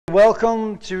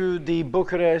Welcome to the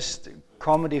Bucharest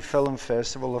Comedy Film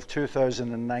Festival of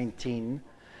 2019.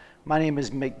 My name is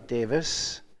Mick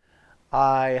Davis.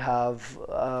 I have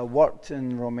worked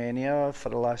in Romania for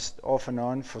the last, off and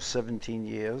on, for 17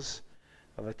 years.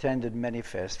 I've attended many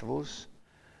festivals,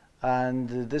 and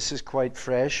this is quite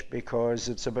fresh because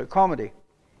it's about comedy.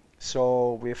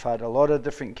 So we've had a lot of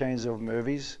different kinds of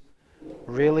movies,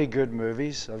 really good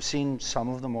movies. I've seen some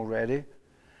of them already.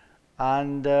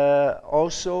 And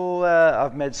also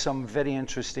I've met some very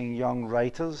interesting young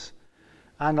writers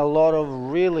and a lot of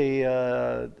really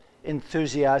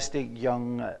enthusiastic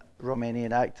young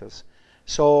Romanian actors.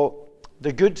 So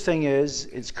the good thing is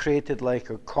it's created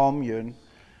like a commune,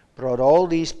 brought all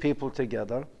these people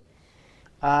together,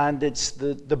 and it's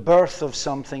the birth of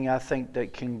something I think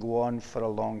that can go on for a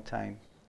long time.